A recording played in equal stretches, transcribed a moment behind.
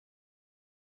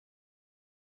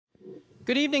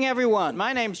Good evening, everyone.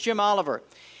 My name's Jim Oliver,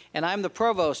 and I'm the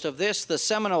provost of the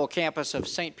Seminole campus of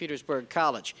St. Petersburg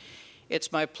College.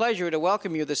 It's my pleasure to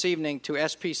welcome you this evening to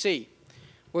SPC.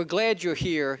 We're glad you're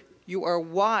here. You are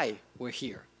why we're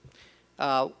here.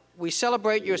 We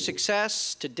celebrate your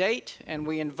success to date, and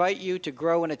we invite you to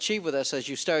grow and achieve with us as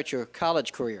you start your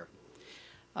college career.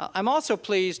 I'm also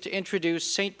pleased to introduce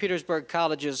St. Petersburg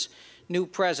College's new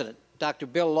president, Dr.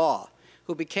 Bill Law,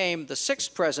 who became the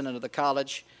 6th president of the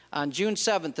college on June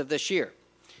 7th of this year.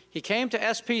 He came to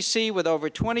SPC with over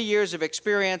 20 years of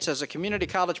experience as a community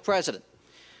college president,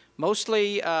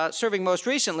 serving most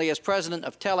recently as president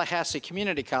of Tallahassee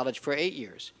Community College for 8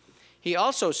 years. He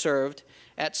also served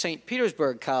at St.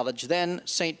 Petersburg College, then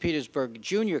St. Petersburg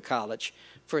Junior College,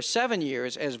 for 7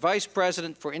 years as vice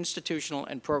president for institutional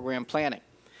and program planning.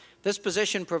 This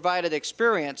position provided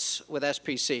experience with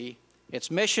SPC,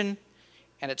 its mission,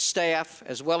 and its staff,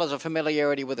 as well as a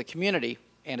familiarity with the community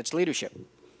and its leadership.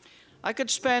 I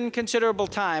could spend considerable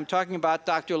time talking about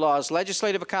Dr. Law's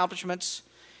legislative accomplishments,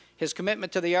 his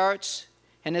commitment to the arts,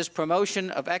 and his promotion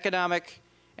of economic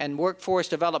and workforce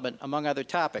development, among other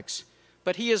topics.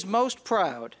 But he is most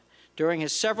proud, during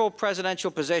his several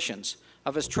presidential positions,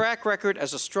 of his track record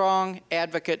as a strong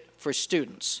advocate for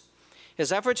students.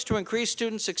 His efforts to increase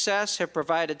student success have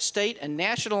provided state and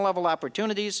national level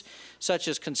opportunities, such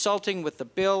as consulting with the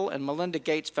Bill and Melinda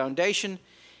Gates Foundation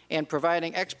and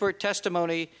providing expert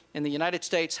testimony in the United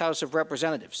States House of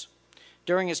Representatives.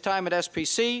 During his time at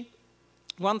SPC,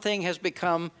 one thing has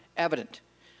become evident.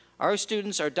 Our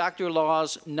students are Dr.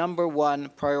 Law's #1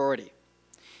 priority.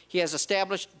 He has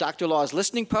established Dr. Law's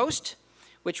listening post,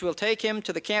 which will take him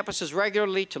to the campuses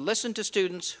regularly to listen to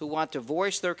students who want to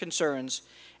voice their concerns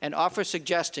and offer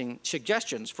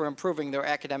suggestions for improving their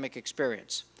academic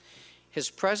experience. His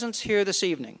presence here this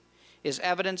evening is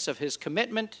evidence of his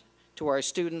commitment to our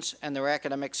students and their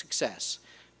academic success.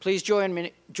 Please join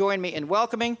me in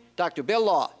welcoming Dr. Bill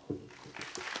Law.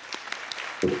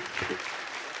 Very nice.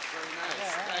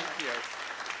 Thank you.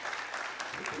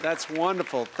 That's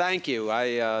wonderful. Thank you.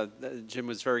 Jim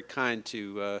was very kind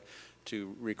to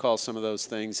recall some of those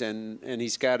things, and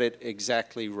he's got it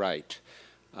exactly right.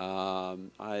 I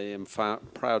am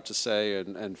proud to say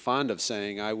and fond of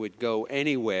saying I would go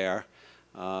anywhere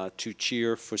to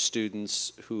cheer for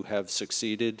students who have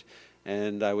succeeded,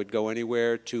 and I would go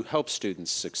anywhere to help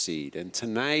students succeed. And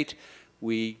tonight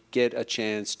we get a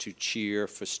chance to cheer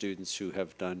for students who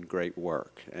have done great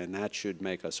work, and that should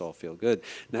make us all feel good.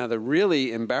 Now, the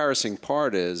really embarrassing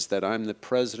part is that I'm the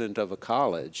president of a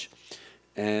college,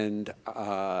 and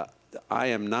I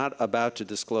am not about to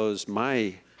disclose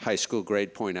my high school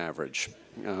grade point average.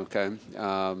 Okay,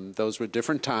 those were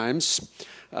different times,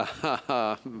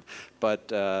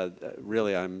 but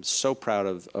really I'm so proud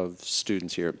of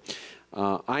students here.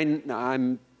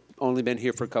 I'm only been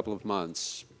here for a couple of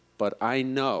months, but I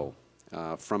know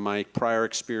from my prior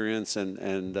experience,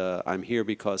 and I'm here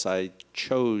because I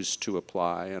chose to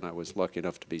apply and I was lucky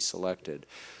enough to be selected.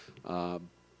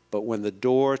 But when the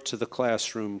door to the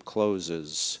classroom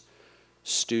closes,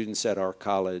 students at our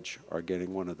college are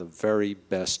getting one of the very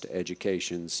best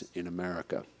educations in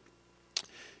America.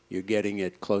 You're getting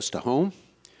it close to home.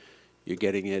 You're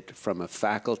getting it from a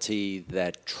faculty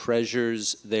that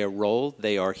treasures their role.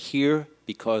 They are here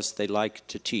because they like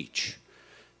to teach.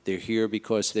 They're here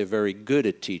because they're very good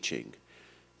at teaching.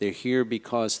 They're here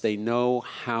because they know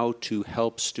how to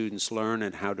help students learn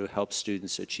and how to help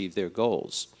students achieve their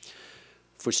goals.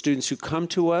 For students who come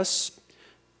to us,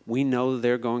 we know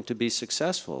they're going to be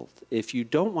successful. If you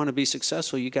don't want to be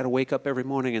successful, you got to wake up every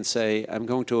morning and say, I'm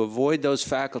going to avoid those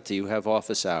faculty who have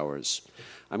office hours.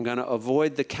 I'm going to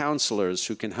avoid the counselors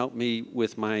who can help me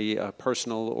with my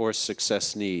personal or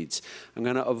success needs. I'm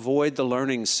going to avoid the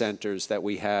learning centers that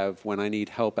we have when I need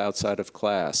help outside of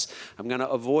class. I'm going to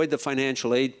avoid the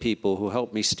financial aid people who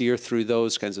help me steer through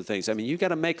those kinds of things. I mean, you got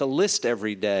to make a list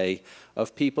every day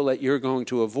of people that you're going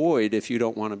to avoid if you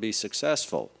don't want to be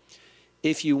successful.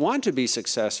 If you want to be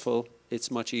successful, it's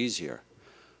much easier.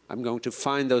 I'm going to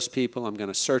find those people. I'm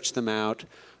going to search them out.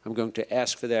 I'm going to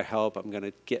ask for their help. I'm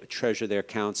going to treasure their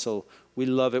counsel. We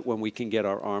love it when we can get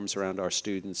our arms around our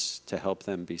students to help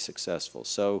them be successful.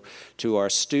 So to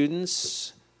our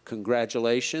students,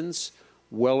 congratulations,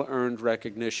 well-earned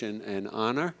recognition and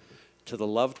honor. To the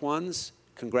loved ones,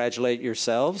 congratulate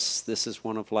yourselves. This is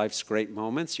one of life's great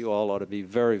moments. You all ought to be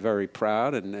very, very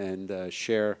proud and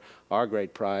share our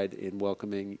great pride in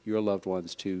welcoming your loved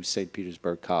ones to St.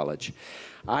 Petersburg College.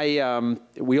 We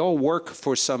all work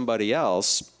for somebody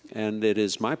else, and it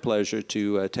is my pleasure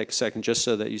to take a second just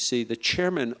so that you see the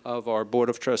chairman of our Board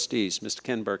of Trustees, Mr.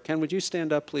 Ken Burke. Ken, would you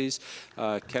stand up, please?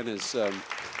 Ken is...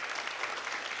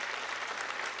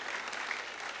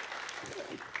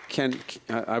 Ken,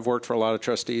 I've worked for a lot of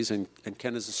trustees, and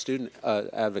Ken is a student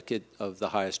advocate of the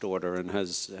highest order and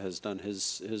has done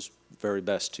his very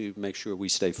best to make sure we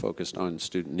stay focused on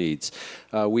student needs.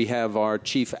 We have our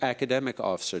Chief Academic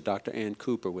Officer, Dr. Ann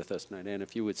Cooper, with us tonight. Ann,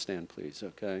 if you would stand, please,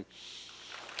 okay?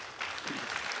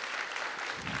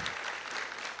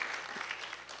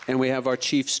 And we have our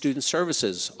Chief Student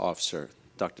Services Officer,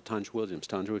 Dr. Tanja Williams.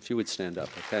 Tanja, if you would stand up,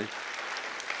 okay?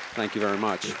 Thank you very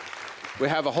much. We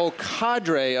have a whole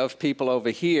cadre of people over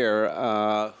here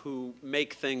who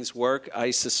make things work.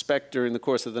 I suspect during the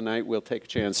course of the night we'll take a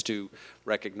chance to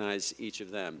recognize each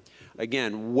of them.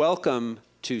 Again, welcome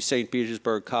to St.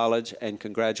 Petersburg College, and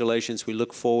congratulations. We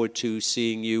look forward to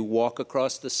seeing you walk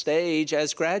across the stage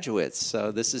as graduates.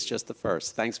 So this is just the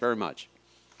first. Thanks very much.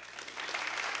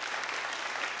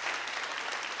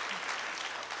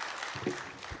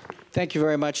 Thank you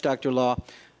very much, Dr. Law.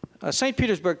 St.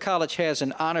 Petersburg College has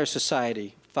an honor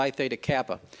society, Phi Theta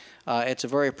Kappa. It's a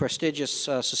very prestigious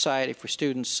society for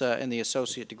students in the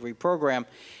associate degree program.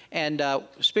 And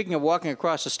speaking of walking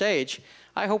across the stage,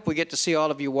 I hope we get to see all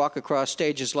of you walk across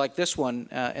stages like this one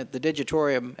at the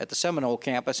Digitorium at the Seminole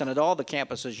campus and at all the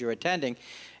campuses you're attending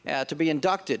to be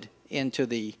inducted into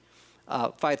the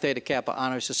Phi Theta Kappa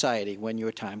Honor Society when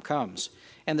your time comes.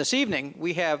 And this evening,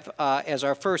 we have as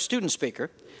our first student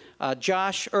speaker,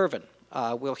 Josh Irvin.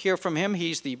 We'll hear from him.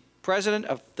 He's the president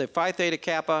of the Phi Theta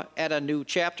Kappa at a new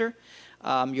chapter.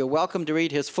 You're welcome to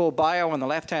read his full bio on the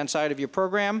left-hand side of your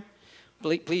program.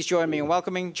 Please join me in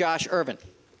welcoming Josh Irvin.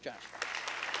 Josh.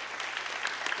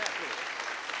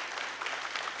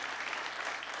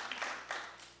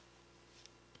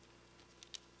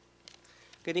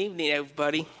 Good evening,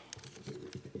 everybody.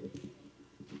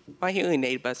 My hearing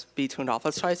aid must be turned off.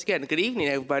 Let's try this again. Good evening,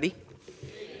 everybody.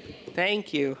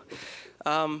 Thank you.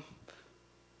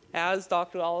 As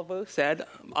Dr. Oliver said,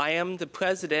 I am the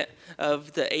president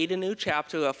of the ANU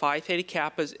chapter of Phi Theta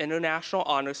Kappa's International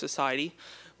Honor Society,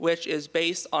 which is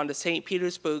based on the St.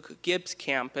 Petersburg Gibbs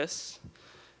campus,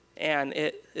 and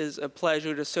it is a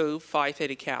pleasure to serve Phi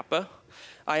Theta Kappa.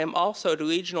 I am also the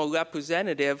regional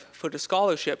representative for the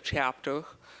scholarship chapter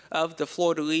of the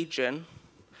Florida region,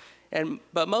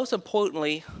 but most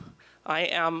importantly, I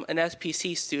am an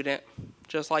SPC student,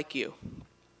 just like you.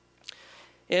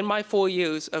 In my 4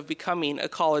 years of becoming a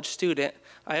college student,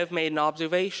 I have made an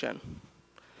observation.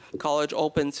 College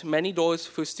opens many doors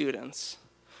for students.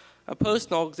 A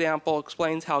personal example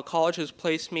explains how college has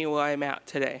placed me where I am at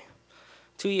today.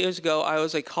 2 years ago, I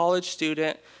was a college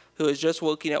student who was just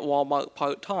working at Walmart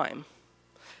part-time.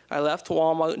 I left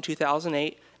Walmart in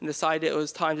 2008 and decided it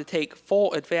was time to take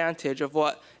full advantage of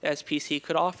what SPC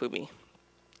could offer me.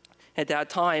 At that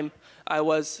time, I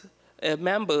was a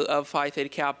member of Phi Theta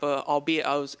Kappa, albeit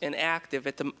I was inactive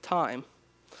at the time.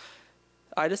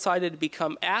 I decided to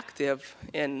become active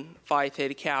in Phi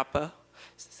Theta Kappa,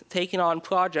 taking on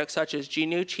projects such as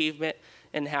Junior Achievement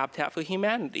and Habitat for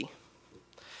Humanity,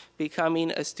 becoming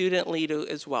a student leader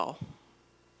as well.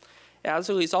 As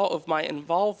a result of my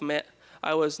involvement,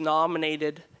 I was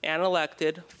nominated and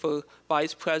elected for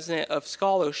Vice President of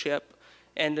Scholarship,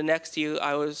 and the next year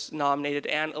I was nominated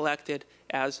and elected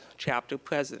as chapter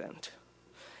president.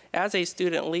 As a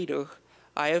student leader,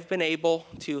 I have been able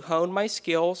to hone my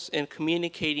skills in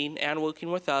communicating and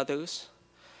working with others,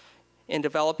 in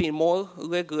developing more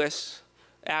rigorous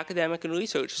academic and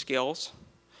research skills,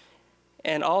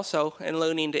 and also in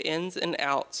learning the ins and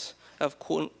outs of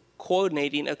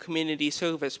coordinating a community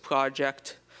service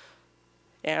project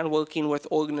and working with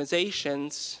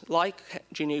organizations like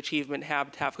Junior Achievement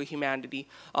Habitat for Humanity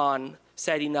on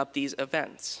setting up these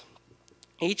events.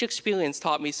 Each experience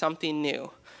taught me something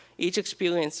new. Each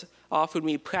experience offered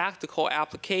me practical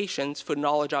applications for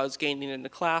knowledge I was gaining in the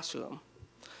classroom.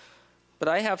 But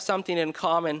I have something in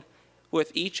common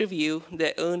with each of you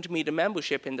that earned me the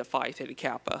membership into Phi Theta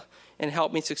Kappa and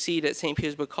helped me succeed at St.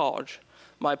 Petersburg College,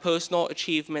 my personal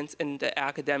achievements in the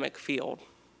academic field.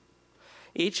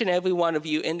 Each and every one of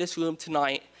you in this room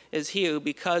tonight is here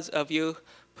because of your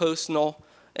personal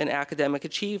and academic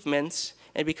achievements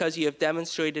and because you have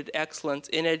demonstrated excellence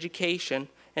in education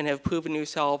and have proven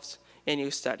yourselves in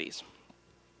your studies.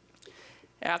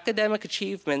 Academic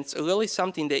achievements are really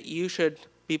something that you should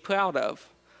be proud of.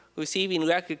 Receiving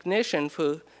recognition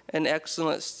for an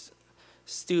excellent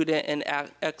student and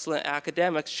excellent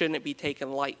academics shouldn't be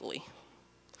taken lightly.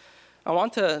 I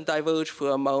want to diverge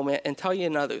for a moment and tell you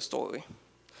another story.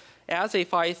 As a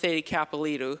Phi Theta Kappa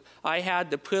leader, I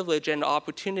had the privilege and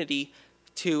opportunity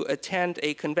to attend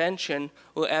a convention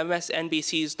where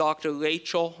MSNBC's Dr.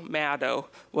 Rachel Maddow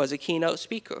was a keynote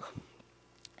speaker.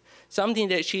 Something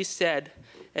that she said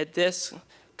at this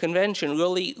convention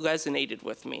really resonated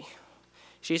with me.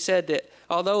 She said that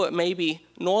although it may be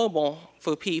normal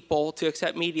for people to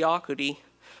accept mediocrity,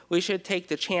 we should take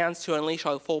the chance to unleash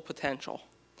our full potential.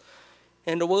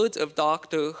 In the words of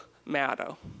Dr.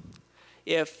 Maddow,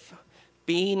 if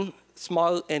being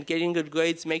smart and getting good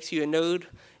grades makes you a nerd,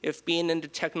 if being into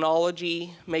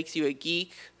technology makes you a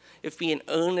geek, if being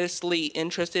earnestly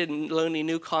interested in learning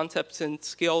new concepts and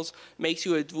skills makes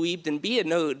you a dweeb, then be a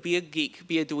nerd, be a geek,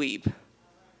 be a dweeb.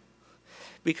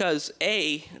 Because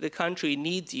A, the country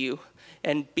needs you,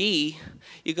 and B,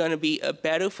 you're going to be a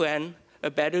better friend,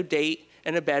 a better date,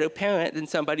 and a better parent than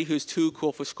somebody who's too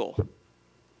cool for school.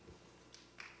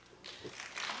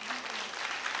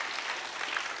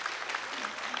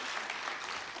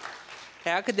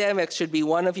 Academics should be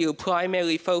one of your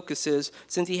primary focuses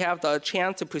since you have the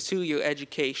chance to pursue your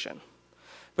education.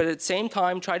 But at the same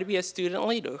time, try to be a student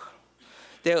leader.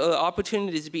 There are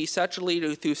opportunities to be such a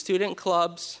leader through student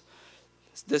clubs,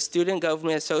 the Student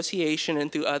Government Association,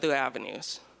 and through other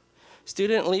avenues.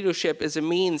 Student leadership is a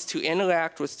means to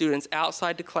interact with students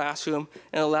outside the classroom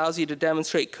and allows you to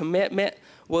demonstrate commitment,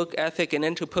 work ethic, and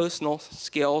interpersonal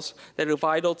skills that are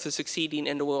vital to succeeding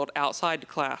in the world outside the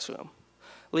classroom.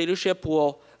 Leadership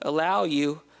will allow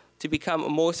you to become a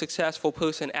more successful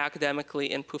person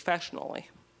academically and professionally.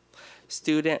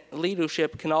 Student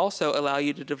leadership can also allow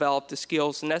you to develop the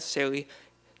skills necessary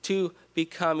to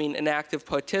becoming an active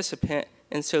participant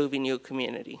in serving your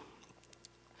community.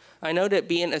 I know that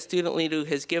being a student leader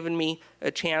has given me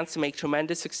a chance to make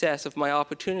tremendous success of my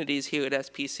opportunities here at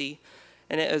SPC,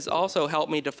 and it has also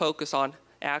helped me to focus on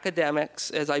academics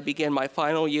as I begin my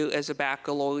final year as a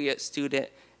baccalaureate student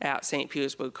at St.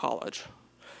 Petersburg College.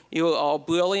 You are all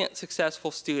brilliant, successful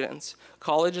students.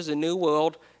 College is a new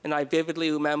world, and I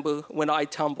vividly remember when I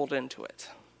tumbled into it.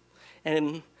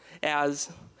 And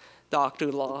as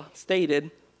Dr. Law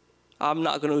stated, I'm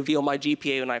not going to reveal my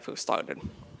GPA when I first started.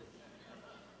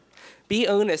 Be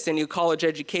earnest in your college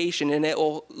education, and it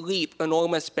will reap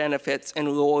enormous benefits and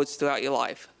rewards throughout your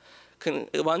life.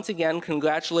 Once again,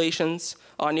 congratulations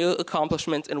on your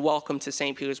accomplishments, and welcome to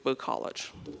St. Petersburg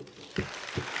College.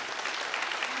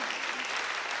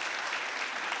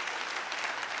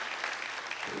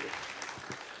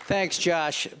 Thanks,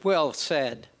 Josh. Well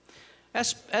said.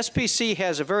 SPC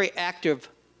has a very active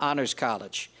honors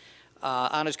college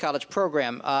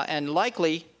program, and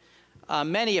likely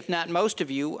many, if not most of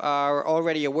you, are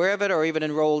already aware of it or even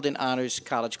enrolled in honors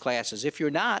college classes. If you're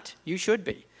not, you should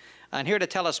be. And here to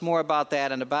tell us more about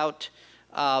that and about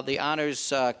the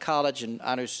honors college and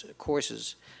honors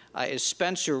courses is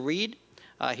Spencer Reed.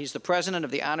 He's the president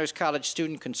of the Honors College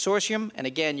Student Consortium, and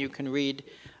again, you can read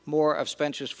more of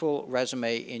Spencer's full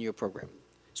resume in your program.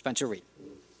 Spencer Reed.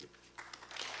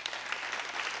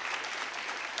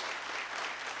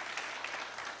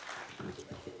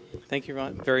 Thank you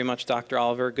very much, Dr.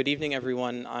 Oliver. Good evening,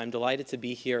 everyone. I'm delighted to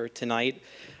be here tonight.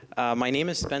 My name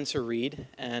is Spencer Reed,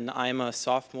 and I'm a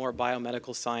sophomore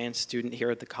biomedical science student here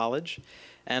at the college.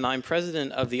 And I'm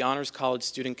president of the Honors College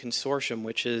Student Consortium,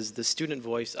 which is the student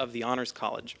voice of the Honors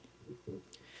College.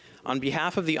 On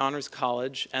behalf of the Honors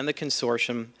College and the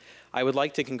consortium, I would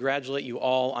like to congratulate you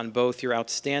all on both your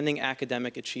outstanding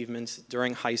academic achievements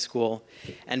during high school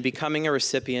and becoming a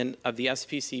recipient of the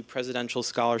SPC Presidential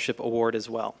Scholarship Award as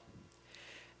well.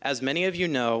 As many of you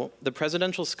know, the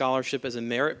Presidential Scholarship is a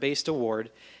merit-based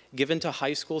award given to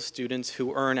high school students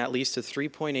who earn at least a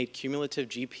 3.8 cumulative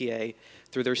GPA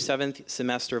through their 7th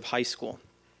semester of high school.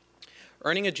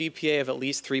 Earning a GPA of at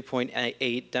least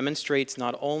 3.8 demonstrates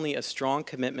not only a strong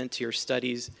commitment to your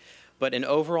studies, but an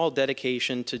overall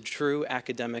dedication to true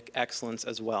academic excellence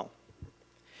as well.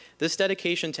 This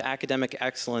dedication to academic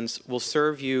excellence will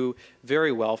serve you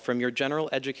very well from your general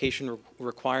education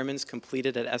requirements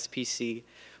completed at SPC,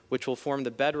 which will form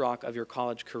the bedrock of your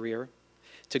college career,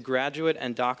 to graduate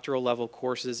and doctoral level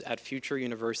courses at future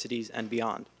universities and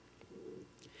beyond.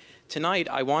 Tonight,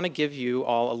 I want to give you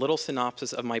all a little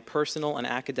synopsis of my personal and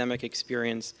academic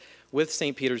experience with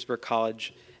St. Petersburg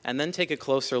College, and then take a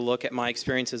closer look at my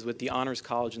experiences with the Honors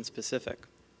College in specific.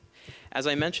 As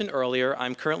I mentioned earlier,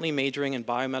 I'm currently majoring in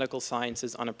biomedical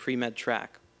sciences on a pre-med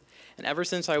track. And ever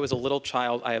since I was a little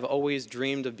child, I have always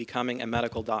dreamed of becoming a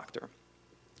medical doctor.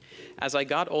 As I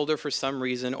got older, for some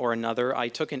reason or another, I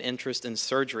took an interest in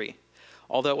surgery.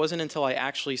 Although it wasn't until I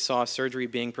actually saw surgery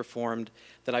being performed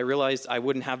that I realized I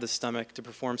wouldn't have the stomach to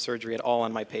perform surgery at all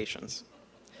on my patients.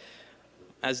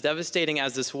 As devastating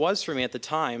as this was for me at the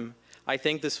time, I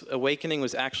think this awakening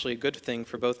was actually a good thing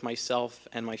for both myself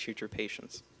and my future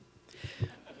patients.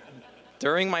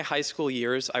 During my high school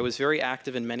years, I was very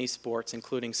active in many sports,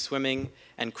 including swimming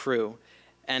and crew.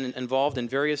 and involved in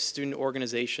various student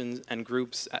organizations and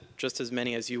groups, just as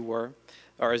many as you were,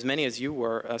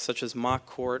 such as Mock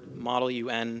Court, Model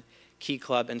UN, Key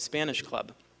Club, and Spanish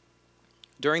Club.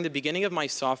 During the beginning of my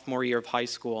sophomore year of high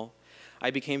school, I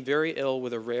became very ill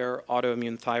with a rare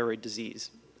autoimmune thyroid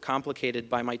disease, complicated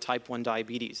by my type 1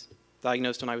 diabetes,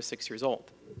 diagnosed when I was 6 years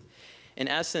old. In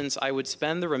essence, I would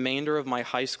spend the remainder of my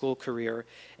high school career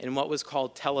in what was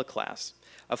called teleclass,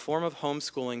 a form of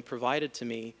homeschooling provided to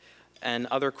me and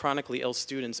other chronically ill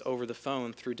students over the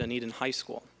phone through Dunedin High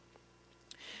School.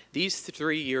 These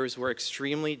 3 years were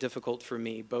extremely difficult for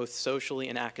me, both socially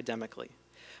and academically,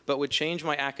 but would change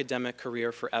my academic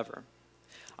career forever.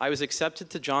 I was accepted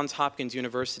to Johns Hopkins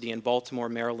University in Baltimore,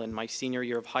 Maryland, my senior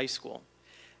year of high school.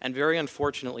 And very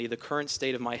unfortunately, the current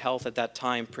state of my health at that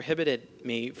time prohibited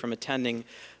me from attending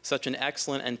such an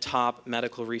excellent and top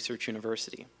medical research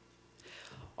university.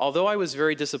 Although I was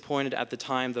very disappointed at the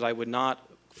time that I would not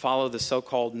follow the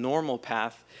so-called normal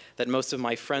path that most of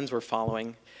my friends were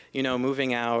following,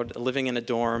 moving out, living in a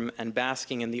dorm, and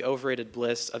basking in the overrated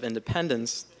bliss of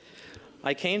independence,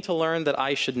 I came to learn that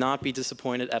I should not be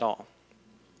disappointed at all.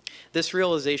 This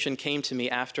realization came to me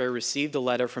after I received a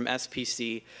letter from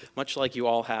SPC, much like you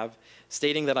all have,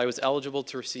 stating that I was eligible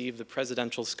to receive the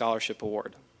Presidential Scholarship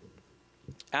Award.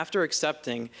 After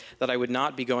accepting that I would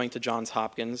not be going to Johns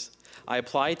Hopkins, I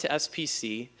applied to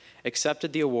SPC,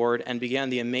 accepted the award, and began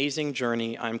the amazing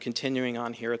journey I'm continuing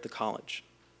on here at the college.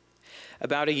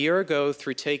 About a year ago,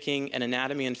 through taking an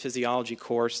anatomy and physiology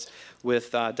course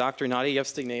with Dr. Nadia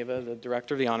Yevstigneva, the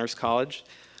director of the Honors College,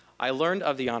 I learned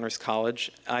of the Honors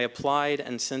College. I applied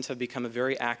and since have become a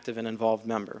very active and involved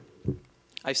member.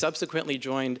 I subsequently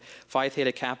joined Phi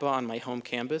Theta Kappa on my home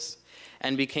campus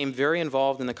and became very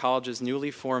involved in the college's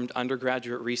newly formed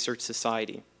Undergraduate Research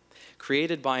Society,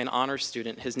 created by an honors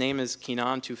student. His name is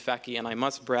Kinan Tufeki, and I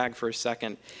must brag for a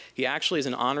second. He actually is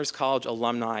an Honors College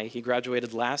alumni. He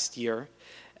graduated last year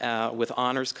with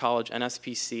Honors College and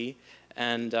SPC,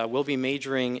 and will be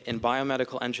majoring in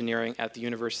biomedical engineering at the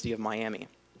University of Miami.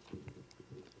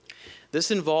 This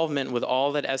involvement with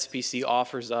all that SPC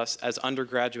offers us as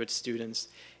undergraduate students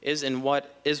is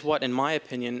what, in my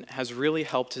opinion, has really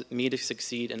helped me to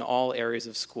succeed in all areas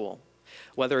of school,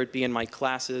 whether it be in my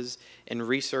classes, in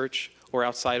research, or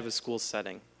outside of a school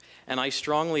setting. And I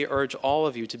strongly urge all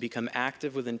of you to become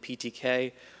active within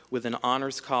PTK, within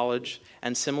Honors College,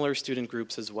 and similar student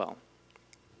groups as well.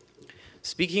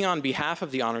 Speaking on behalf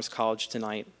of the Honors College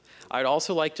tonight, I'd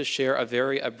also like to share a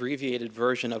very abbreviated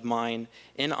version of mine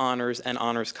in Honors and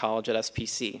Honors College at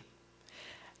SPC.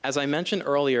 As I mentioned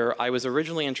earlier, I was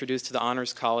originally introduced to the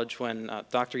Honors College when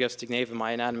Dr. Yevstigneva,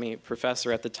 my anatomy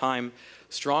professor at the time,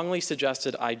 strongly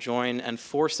suggested I join and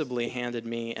forcibly handed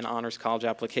me an Honors College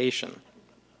application.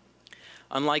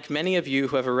 Unlike many of you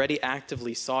who have already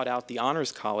actively sought out the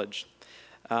Honors College,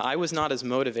 I was not as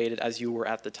motivated as you were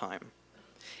at the time.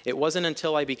 It wasn't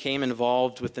until I became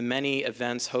involved with the many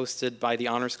events hosted by the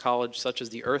Honors College, such as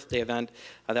the Earth Day event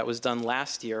that was done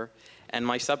last year, and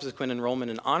my subsequent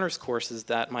enrollment in honors courses,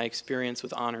 that my experience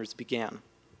with honors began.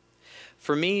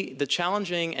 For me, the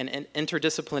challenging and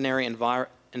interdisciplinary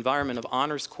environment of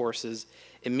honors courses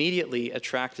immediately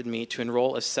attracted me to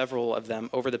enroll in several of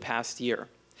them over the past year,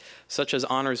 such as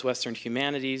Honors Western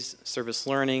Humanities, Service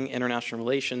Learning, International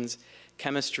Relations,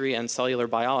 Chemistry, and Cellular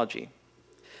Biology.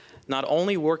 Not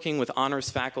only working with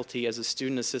honors faculty as a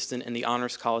student assistant in the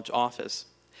Honors College office,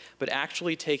 but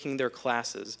actually taking their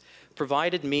classes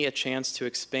provided me a chance to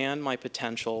expand my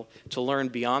potential to learn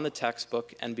beyond the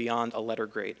textbook and beyond a letter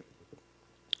grade.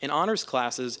 In honors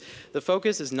classes, the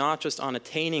focus is not just on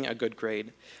attaining a good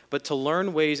grade, but to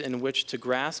learn ways in which to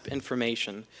grasp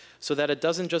information so that it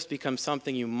doesn't just become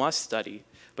something you must study,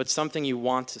 but something you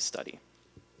want to study.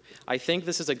 I think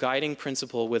this is a guiding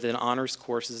principle within honors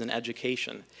courses in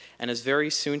education, and as very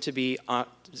soon to be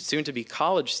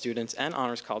college students and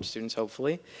honors college students,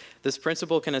 hopefully, this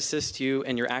principle can assist you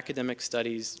in your academic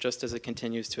studies just as it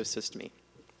continues to assist me.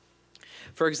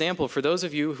 For example, for those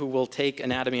of you who will take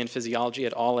anatomy and physiology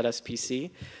at all at SPC,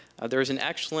 there is an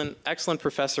excellent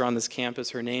professor on this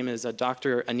campus. Her name is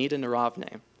Dr. Anita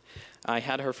Naravne. I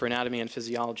had her for anatomy and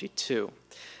physiology too.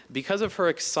 Because of her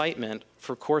excitement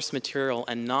for course material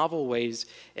and novel ways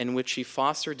in which she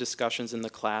fostered discussions in the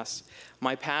class,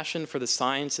 my passion for the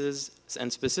sciences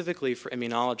and specifically for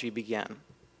immunology began.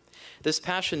 This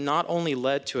passion not only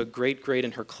led to a great grade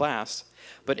in her class,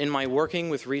 but in my working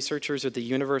with researchers at the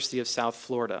University of South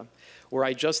Florida, where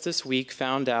I just this week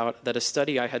found out that a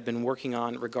study I had been working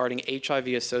on regarding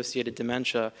HIV-associated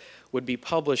dementia would be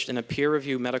published in a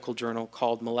peer-reviewed medical journal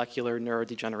called Molecular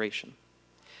Neurodegeneration.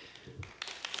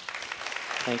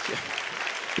 Thank you.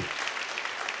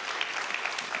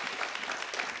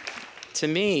 to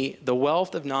me, the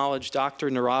wealth of knowledge Dr.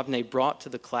 Naravne brought to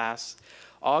the class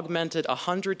augmented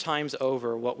 100 times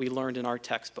over what we learned in our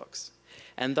textbooks,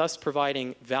 and thus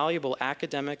providing valuable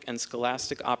academic and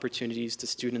scholastic opportunities to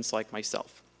students like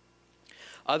myself.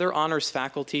 Other honors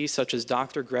faculty, such as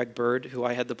Dr. Greg Bird, who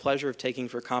I had the pleasure of taking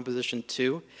for Composition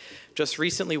 2, just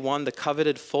recently won the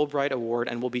coveted Fulbright Award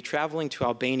and will be traveling to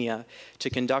Albania to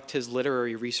conduct his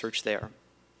literary research there.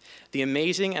 The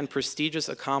amazing and prestigious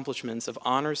accomplishments of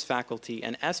honors faculty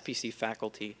and SPC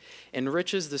faculty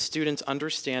enriches the students'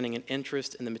 understanding and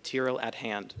interest in the material at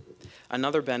hand.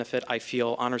 Another benefit I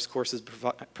feel honors courses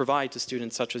provide to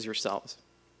students such as yourselves.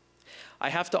 I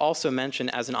have to also mention,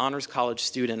 as an honors college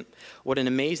student, what an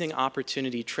amazing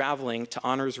opportunity traveling to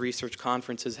honors research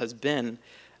conferences has been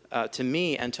to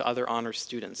me and to other honors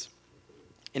students.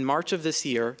 In March of this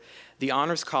year, the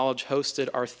Honors College hosted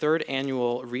our third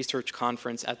annual research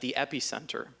conference at the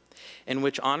Epicenter, in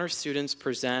which honors students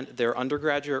present their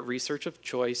undergraduate research of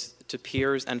choice to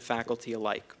peers and faculty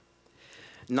alike.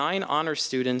 9 honors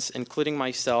students, including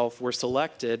myself, were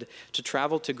selected to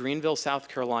travel to Greenville, South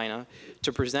Carolina,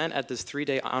 to present at this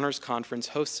 3-day honors conference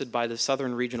hosted by the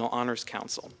Southern Regional Honors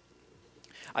Council.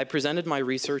 I presented my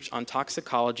research on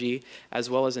toxicology as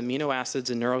well as amino acids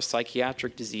and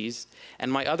neuropsychiatric disease, and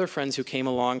my other friends who came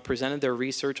along presented their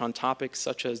research on topics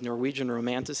such as Norwegian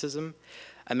Romanticism,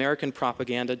 American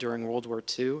propaganda during World War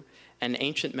II, and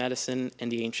ancient medicine in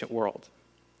the ancient world.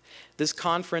 This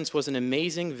conference was an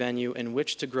amazing venue in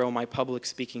which to grow my public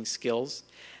speaking skills,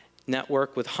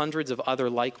 network with hundreds of other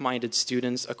like-minded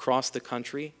students across the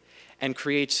country, and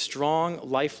create strong,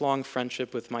 lifelong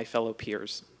friendship with my fellow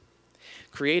peers.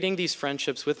 Creating these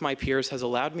friendships with my peers has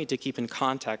allowed me to keep in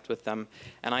contact with them,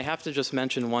 and I have to just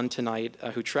mention one tonight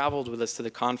who traveled with us to the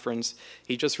conference.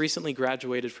 He just recently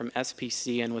graduated from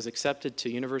SPC and was accepted to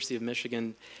University of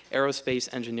Michigan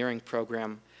Aerospace Engineering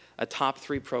Program, a top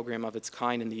 3 program of its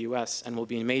kind in the US, and will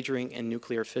be majoring in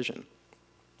nuclear fission.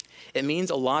 It means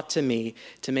a lot to me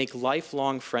to make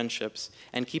lifelong friendships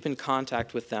and keep in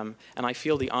contact with them, and I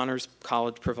feel the Honors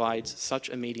College provides such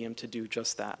a medium to do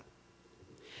just that.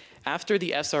 After the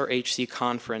SRHC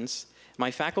conference, my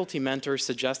faculty mentor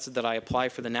suggested that I apply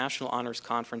for the National Honors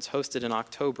Conference hosted in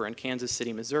October in Kansas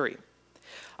City, Missouri.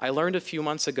 I learned a few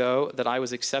months ago that I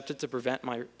was accepted to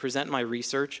present my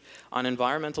research on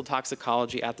environmental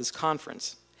toxicology at this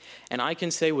conference, and I can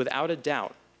say without a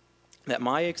doubt that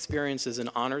my experiences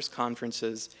in honors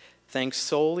conferences, thanks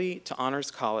solely to Honors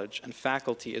College and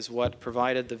faculty, is what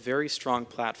provided the very strong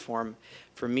platform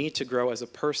for me to grow as a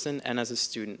person and as a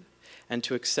student, and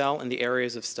to excel in the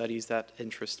areas of studies that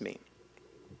interest me.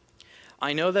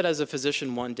 I know that as a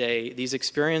physician one day, these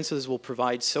experiences will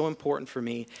provide so important for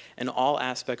me in all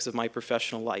aspects of my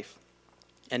professional life.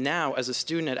 And now, as a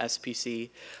student at SPC,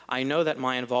 I know that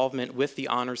my involvement with the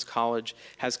Honors College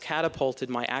has catapulted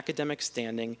my academic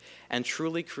standing and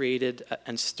truly created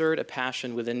and stirred a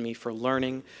passion within me for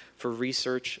learning, for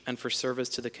research, and for service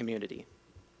to the community.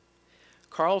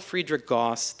 Carl Friedrich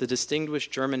Gauss, the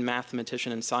distinguished German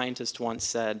mathematician and scientist, once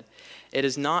said, "It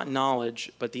is not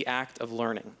knowledge, but the act of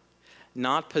learning,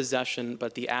 not possession,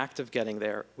 but the act of getting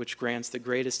there, which grants the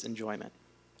greatest enjoyment."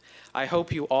 I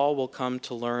hope you all will come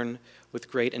to learn with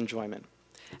great enjoyment.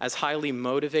 As highly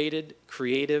motivated,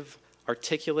 creative,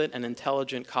 articulate, and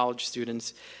intelligent college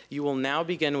students, you will now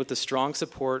begin with the strong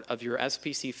support of your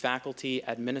SPC faculty,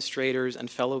 administrators,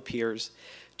 and fellow peers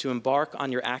to embark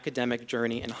on your academic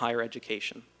journey in higher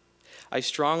education. I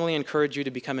strongly encourage you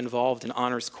to become involved in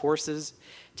honors courses,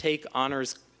 take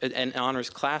honors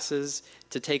classes,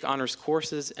 to take honors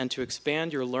courses, and to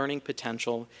expand your learning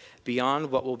potential beyond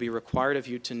what will be required of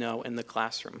you to know in the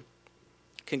classroom.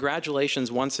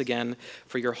 Congratulations once again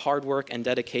for your hard work and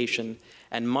dedication,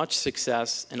 and much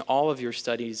success in all of your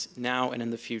studies now and in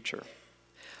the future.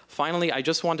 Finally, I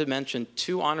just want to mention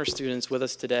 2 honor students with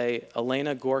us today,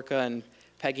 Elena Gorka and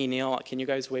Peggy Neal. Can you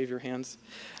guys wave your hands?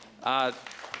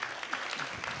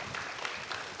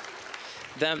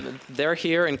 They're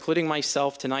here, including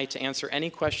myself, tonight to answer any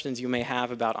questions you may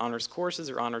have about honors courses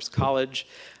or honors college.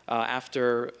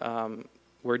 After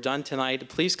we're done tonight,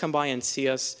 please come by and see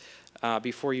us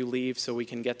before you leave so we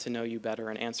can get to know you better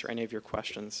and answer any of your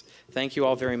questions. Thank you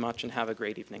all very much and have a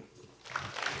great evening.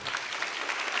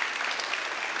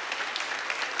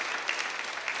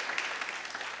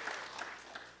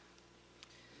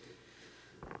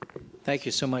 Thank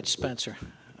you so much, Spencer,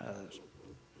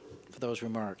 for those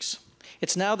remarks.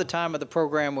 It's now the time of the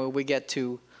program where we get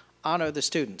to honor the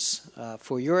students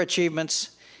for your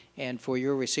achievements and for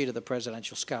your receipt of the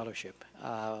Presidential Scholarship.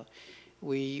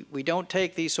 We don't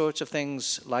take these sorts of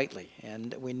things lightly,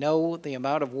 and we know the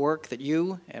amount of work that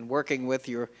you and working with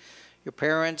your your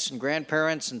parents and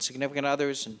grandparents and significant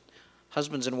others and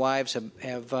husbands and wives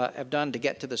have done to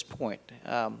get to this point.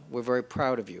 We're very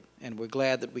proud of you, and we're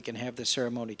glad that we can have this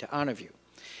ceremony to honor you.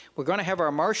 We're going to have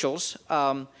our marshals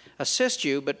assist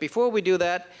you, but before we do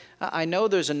that, I know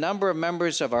there's a number of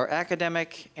members of our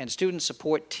academic and student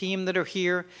support team that are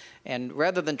here, and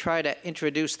rather than try to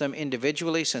introduce them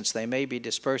individually, since they may be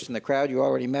dispersed in the crowd, you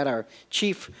already met our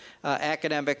chief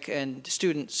academic and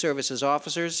student services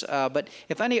officers, but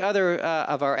if any other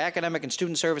of our academic and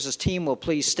student services team will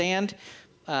please stand,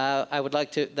 I would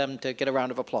like them to get a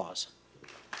round of applause.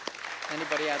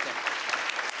 Anybody out there?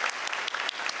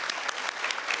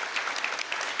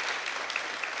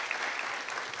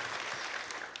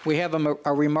 We have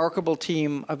a remarkable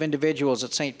team of individuals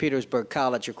at St. Petersburg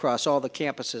College across all the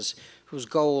campuses whose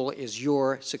goal is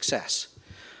your success.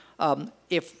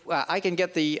 If I can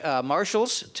get the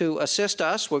marshals to assist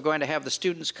us, we're going to have the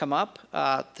students come up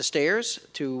the stairs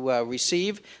to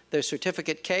receive their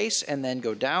certificate case and then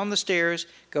go down the stairs,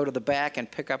 go to the back, and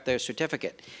pick up their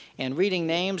certificate. And reading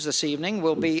names this evening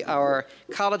will be our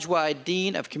college-wide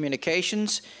Dean of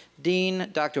Communications,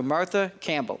 Dean Dr. Martha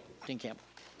Campbell. Dean Campbell.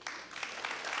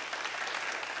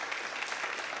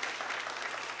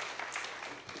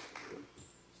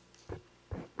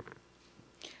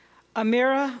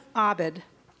 Amira Abed.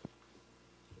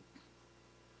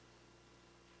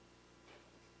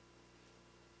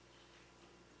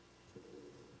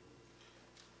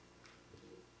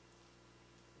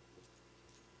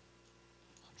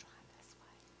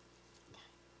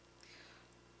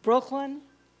 Brooklyn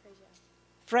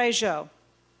Frazier.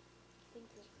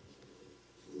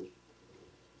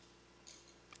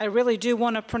 I really do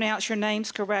want to pronounce your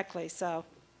names correctly, so.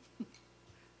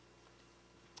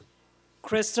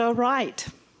 Krista Wright.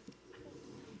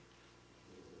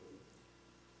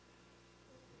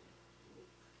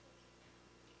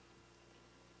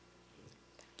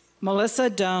 Melissa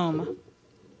Dome.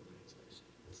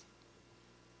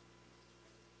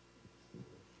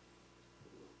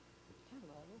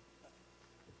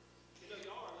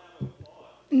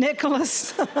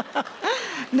 Nicholas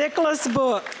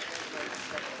Book.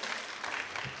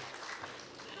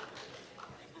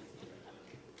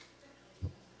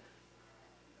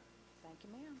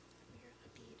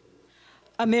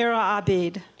 Amira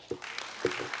Abid.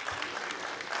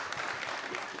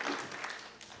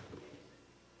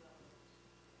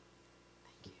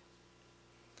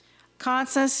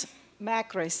 Constance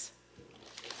Macris.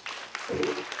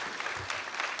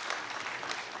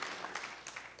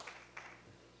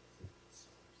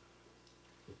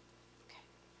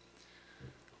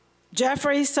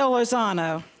 Jeffrey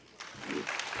Solorzano.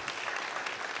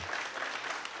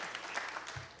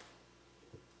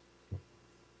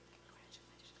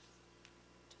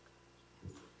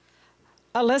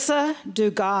 Alyssa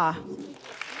Dugas.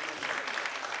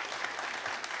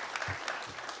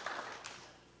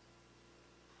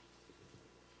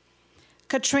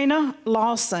 Katrina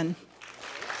Lawson.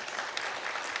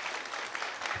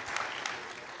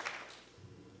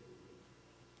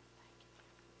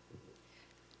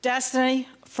 Destiny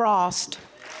Frost.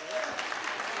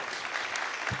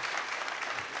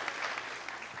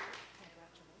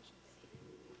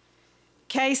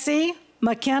 Casey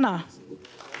McKenna.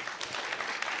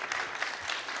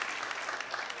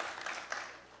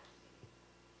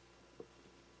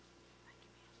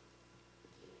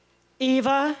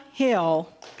 Eva Hill.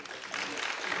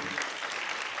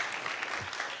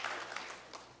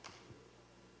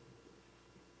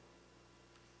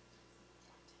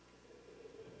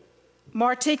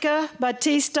 Martika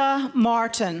Batista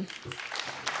Martin.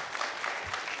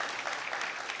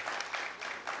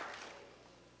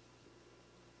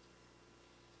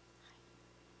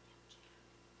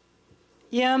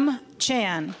 Yim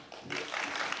Chan.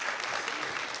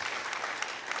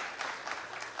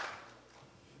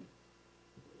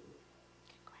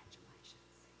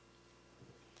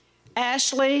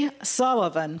 Ashley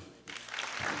Sullivan.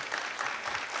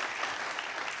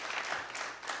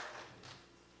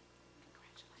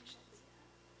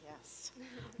 Yes.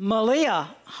 Malia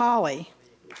Holly.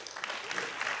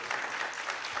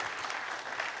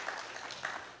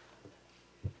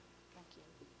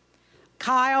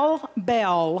 Kyle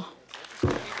Bell.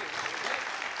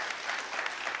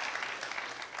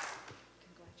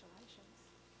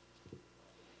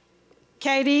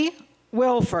 Katie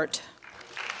Wilford.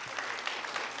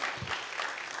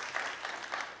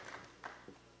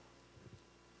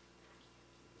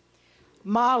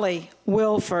 Molly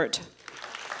Wilford.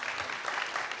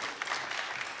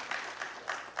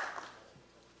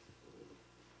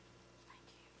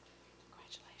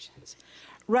 Congratulations.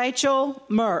 Rachel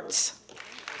Mertz.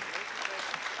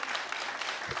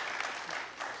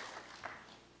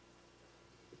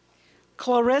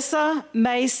 Clarissa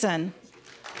Mason.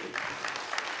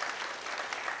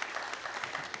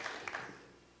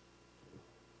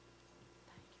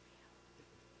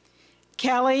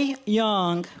 Kelly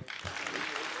Young.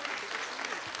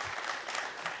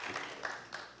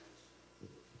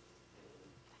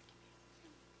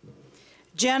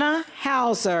 Jenna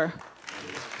Hauser.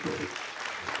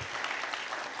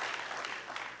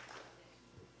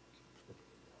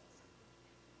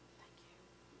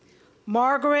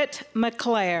 Margaret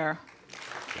McClare.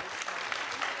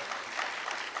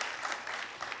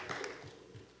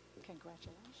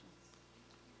 Congratulations.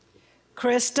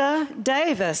 Krista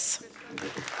Davis.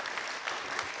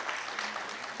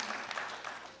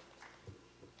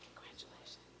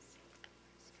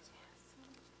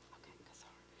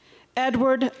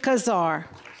 Edward Kazar.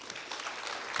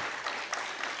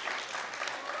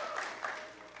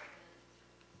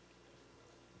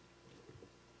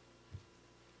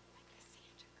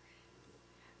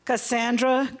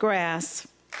 Cassandra Grass.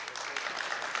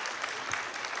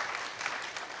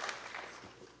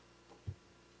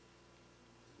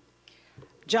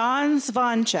 John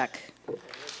Zvonchek.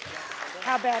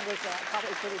 How bad was that?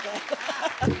 Probably pretty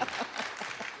bad.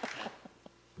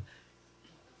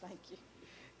 Thank you.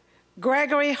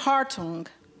 Gregory Hartung.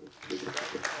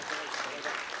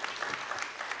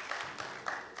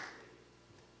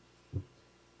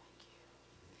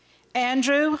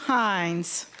 Andrew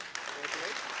Hines.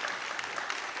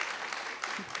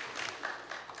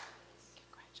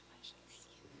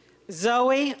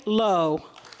 Zoe Lowe.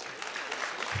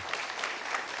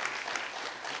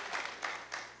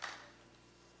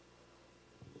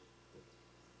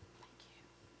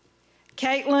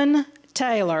 Caitlin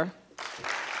Taylor.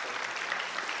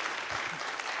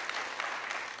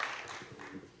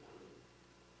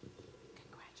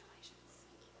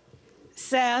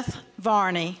 Seth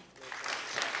Varney.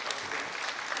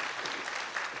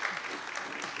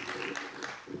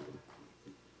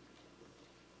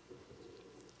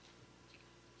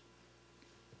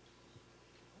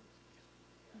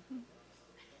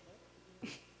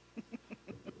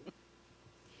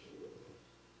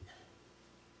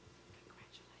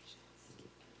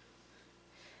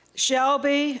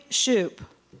 Shelby Shoup.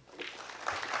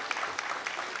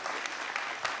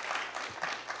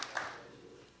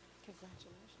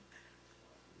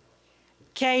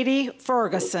 Katie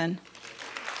Ferguson.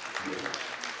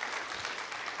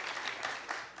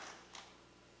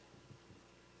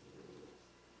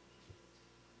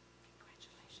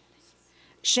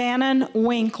 Shannon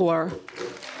Winkler.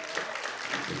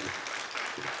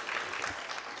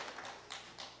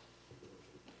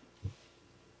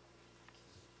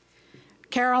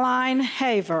 Caroline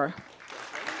Haver.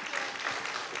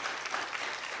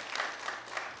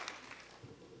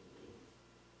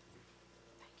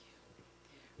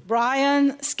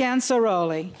 Brian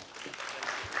Scansaroli.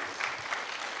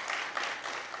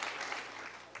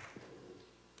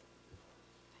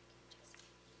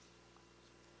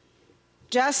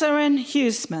 Jesserin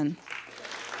Huseman.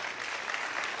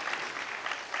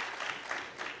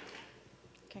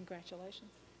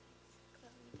 Congratulations.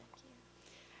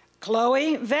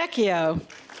 Chloe Vecchio.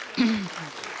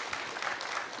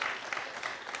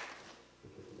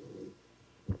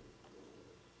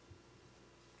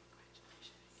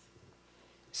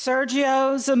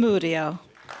 Sergio Zamudio.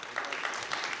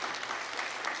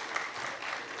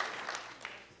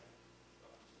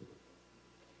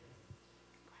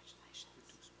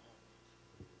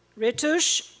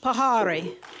 Ritush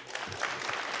Pahari.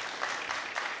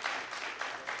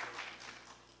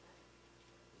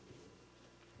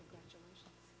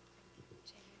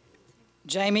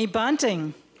 Jamie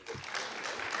Bunting.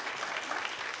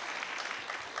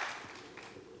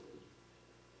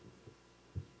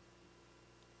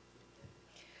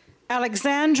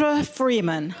 Alexandra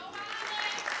Freeman.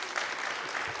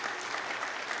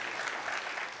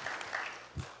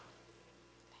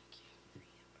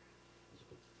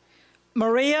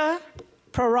 Maria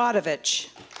Perodovich.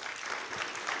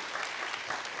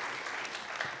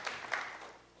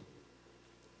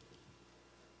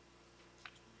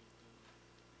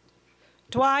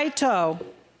 Dwight Toe.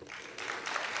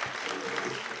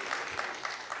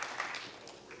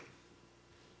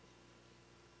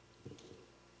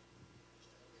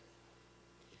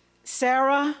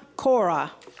 Sarah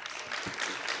Cora.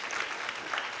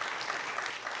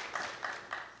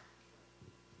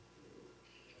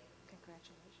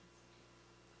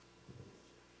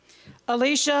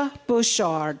 Alicia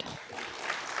Bouchard.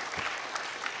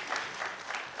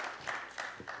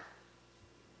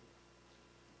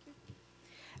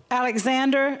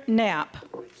 Alexander Knapp.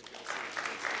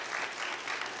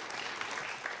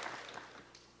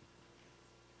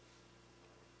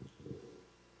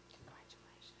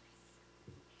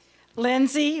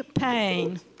 Lindsay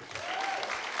Payne.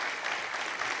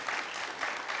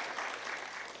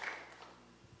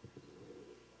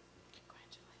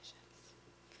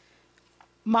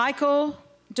 Michael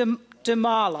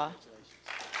Demala.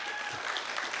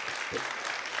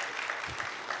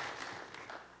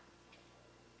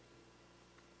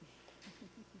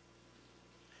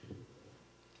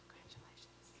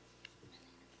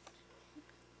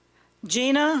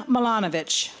 Gina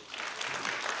Milanovich.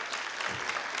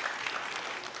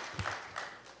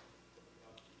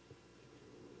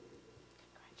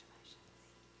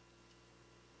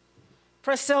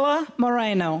 Priscilla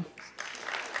Moreno.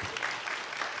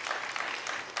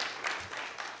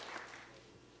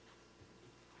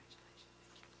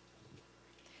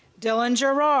 Dylan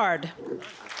Gerard.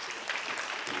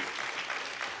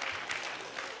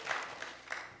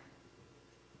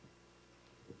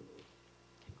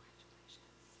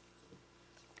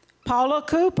 Paula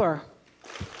Cooper.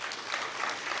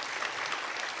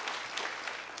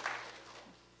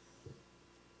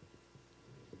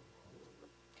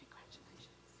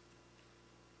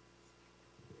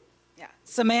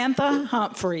 Samantha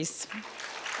Humphreys.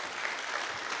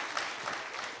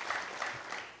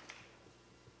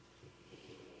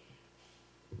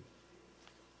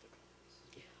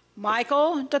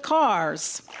 Michael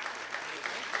DeCars.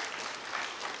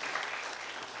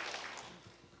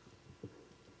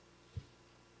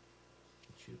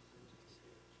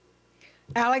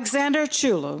 Alexander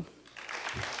Chulu.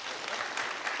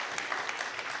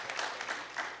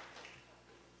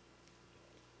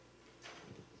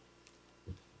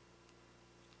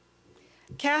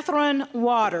 Catherine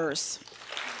Waters.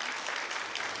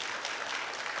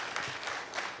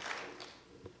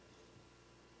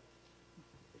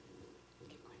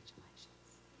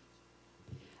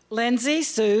 Lindsay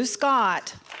Sue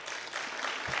Scott.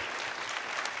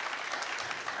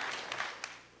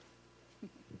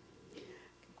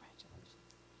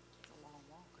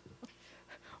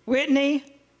 Whitney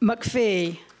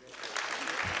McPhee.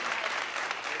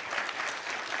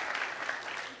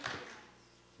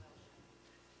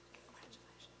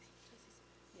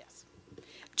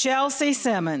 Chelsea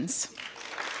Simmons.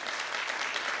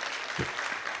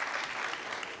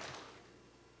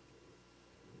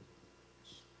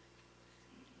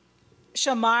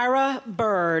 Shamira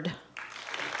Bird.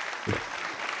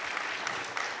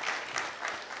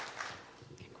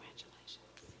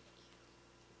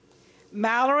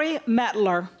 Mallory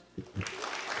Metler.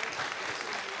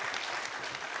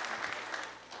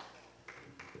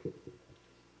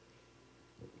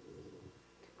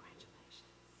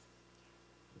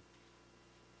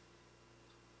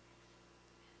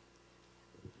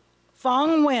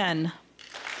 Fong Wen.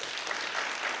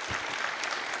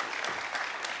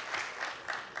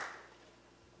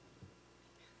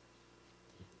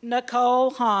 Nicole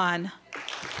Hahn.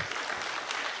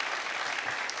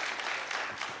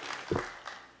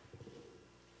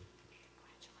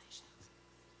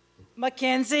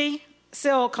 Mackenzie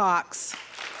Silcox.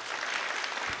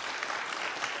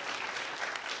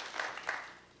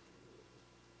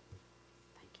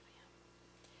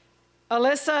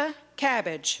 Alyssa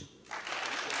Cabbage.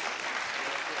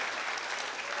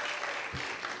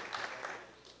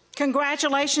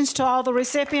 Congratulations to all the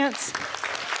recipients.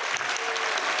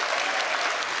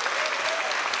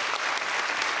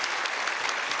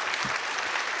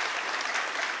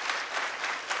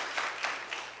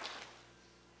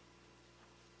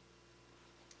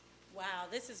 Wow,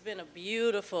 this has been a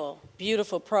beautiful,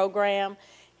 beautiful program.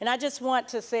 And I just want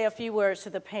to say a few words to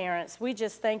the parents. We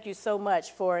just thank you so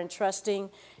much for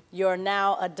entrusting your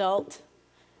now adult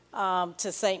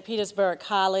to St. Petersburg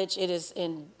College. It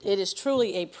is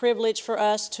truly a privilege for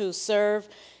us to serve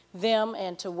them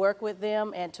and to work with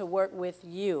them and to work with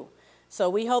you. So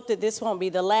we hope that this won't be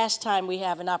the last time we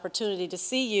have an opportunity to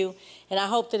see you, and I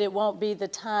hope that it won't be the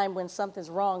time when something's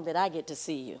wrong that I get to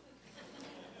see you.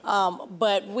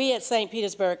 But we at St.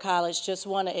 Petersburg College just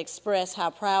want to express how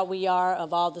proud we are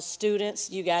of all the students.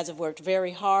 You guys have worked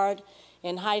very hard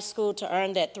in high school to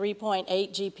earn that 3.8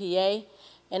 GPA.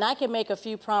 And I can make a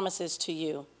few promises to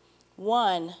you.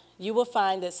 One, you will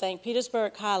find that St.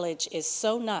 Petersburg College is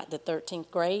so not the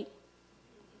 13th grade.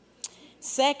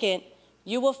 Second,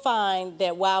 you will find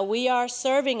that while we are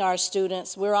serving our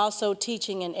students, we're also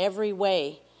teaching in every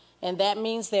way. And that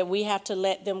means that we have to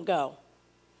let them go.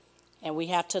 And we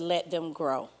have to let them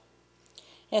grow.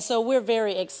 And so we're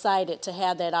very excited to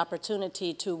have that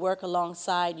opportunity to work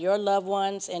alongside your loved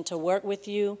ones and to work with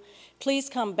you. Please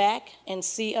come back and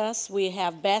see us. We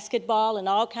have basketball and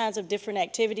all kinds of different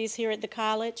activities here at the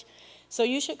college. So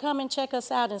you should come and check us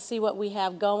out and see what we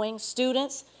have going.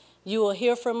 Students, You will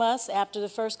hear from us after the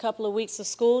first couple of weeks of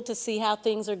school to see how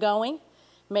things are going.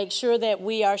 Make sure that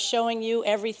we are showing you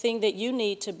everything that you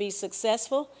need to be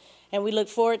successful. And we look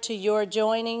forward to your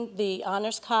joining the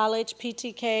Honors College,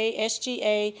 PTK,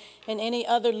 SGA, and any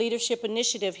other leadership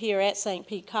initiative here at St.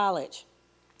 Pete College.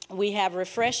 We have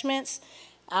refreshments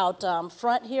out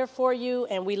front here for you,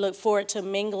 and we look forward to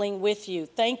mingling with you.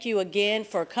 Thank you again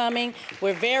for coming.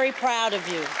 We're very proud of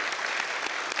you.